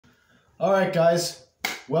All right, guys,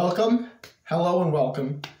 welcome, hello, and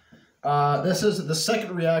welcome. This is the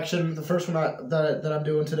second reaction. The first one that I'm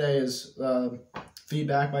doing today is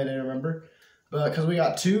Feedback by Dana Remember, because we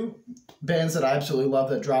got two bands that I absolutely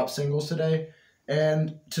love that dropped singles today.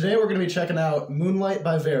 And today we're going to be checking out Moonlight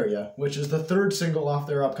by Varia, which is the third single off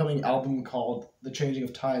their upcoming album called The Changing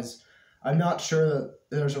of Tides. I'm not sure that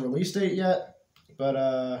there's a release date yet, but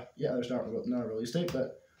yeah, there's not a release date,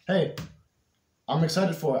 but hey, I'm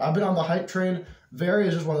excited for it. I've been on the hype train. Varia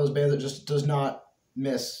is just one of those bands that just does not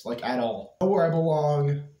miss, like, at all. Know Where I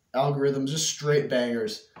Belong, Algorithms, just straight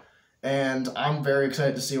bangers. And I'm very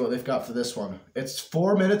excited to see what they've got for this one. It's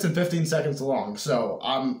 4 minutes and 15 seconds long, so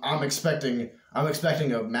I'm expecting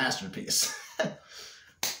a masterpiece.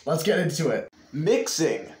 Let's get into it.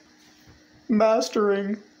 Mixing,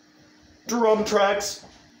 mastering, drum tracks,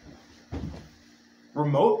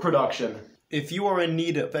 remote production. If you are in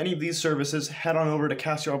need of any of these services, head on over to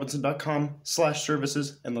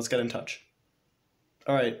CassieRobinson.com/services and let's get in touch.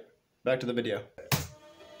 All right, back to the video.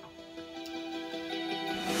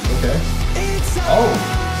 Okay. Oh.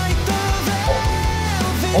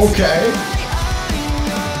 Okay.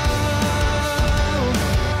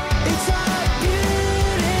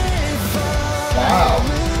 Wow.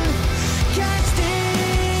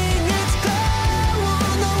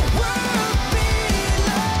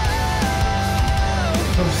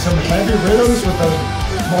 Some heavy rhythms with those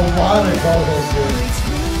melodic vocals, dude.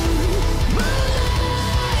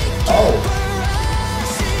 Oh.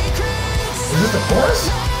 Is this the chorus?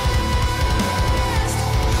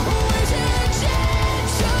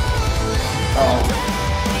 Oh.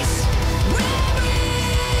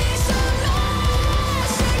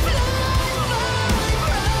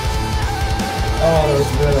 Oh, those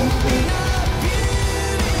rhythms, dude.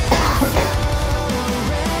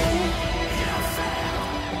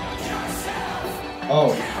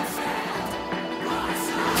 Oh.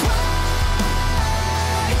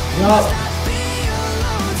 Yup.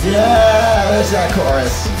 Yeah, there's that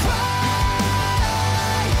chorus.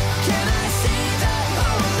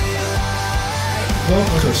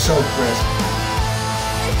 Vocals are so crisp.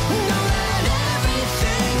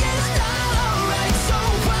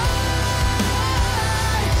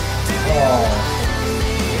 Oh.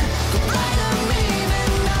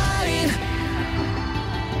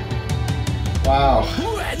 Wow.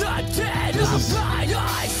 This is...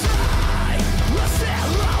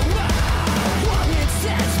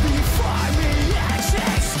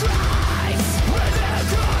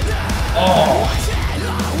 Oh.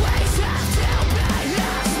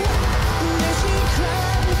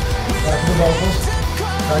 Back to the vocals.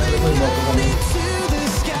 Back to the clean vocals, I mean.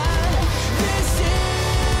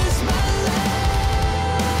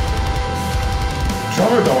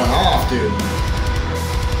 Drummer going off, dude.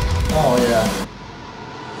 Oh, yeah.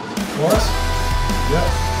 Chorus? Yep.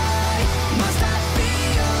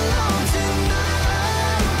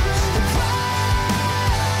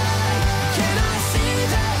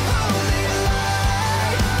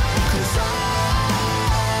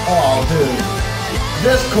 Oh, dude.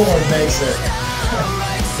 This chord makes it.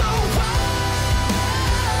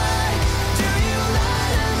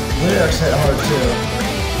 Lyrics hit hard, too.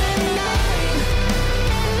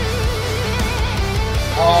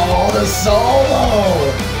 Oh, the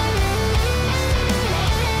solo!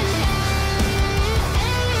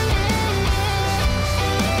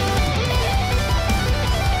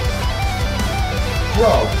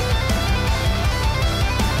 Bro.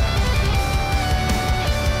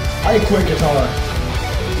 I quit guitar.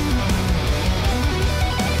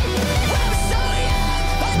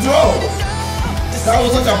 Bro! That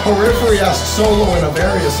was like a periphery-esque solo in a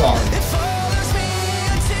Varia song.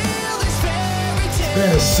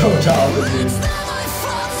 Man is so talented, dude.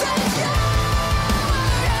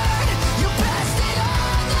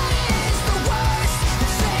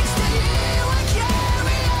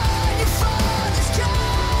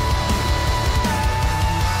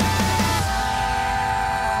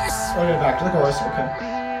 Okay, back to the chorus, okay.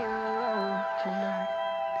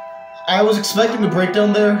 I was expecting the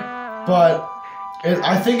breakdown there, but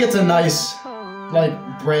I think it's a nice, like,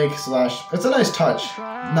 break slash, it's a nice touch,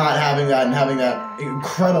 not having that and having that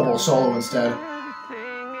incredible solo instead.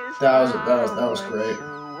 That was great.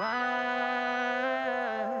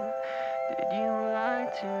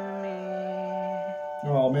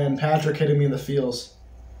 Oh man, Patrick hitting me in the feels.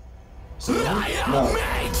 No.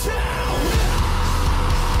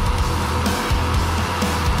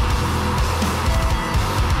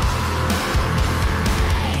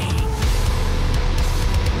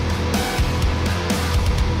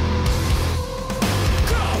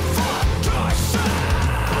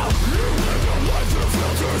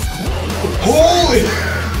 Filters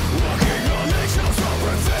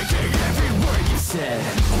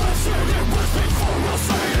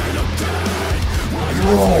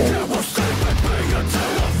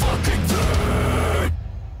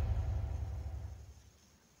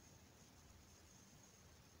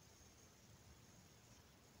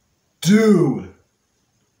Dude.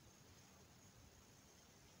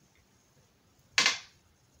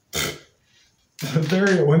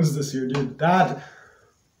 Varia wins this year, dude. That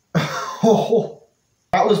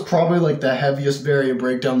was probably like the heaviest Varia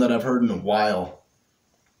breakdown that I've heard in a while.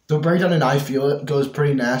 The breakdown in I Feel It goes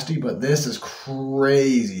pretty nasty, but this is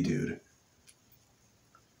crazy, dude.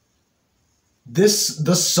 The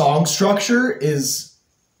song structure is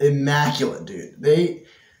immaculate, dude.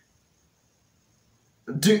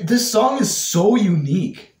 Dude, this song is so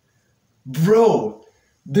unique. Bro,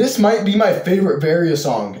 this might be my favorite Varia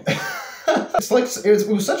song. It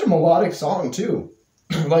was such a melodic song too.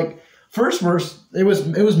 Like first verse, it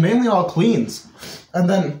was mainly all cleans, and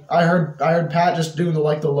then I heard Pat just doing the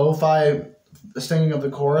lo-fi singing of the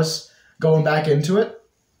chorus, going back into it,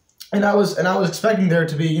 and I was expecting there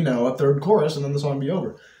to be a third chorus and then the song be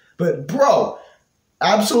over, but bro,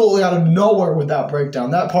 absolutely out of nowhere with that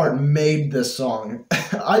breakdown, that part made this song.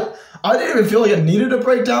 I didn't even feel like it needed a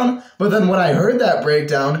breakdown, but then when I heard that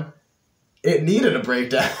breakdown, it needed a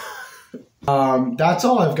breakdown. That's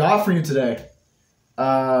all I've got for you today.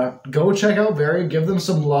 Go check out Varia, give them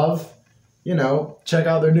some love, check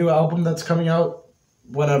out their new album that's coming out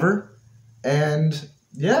whenever, and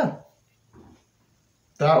yeah,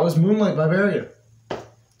 that was Moonlight by Varia,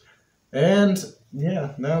 and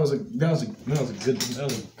yeah, that was a good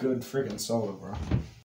freaking solo, bro.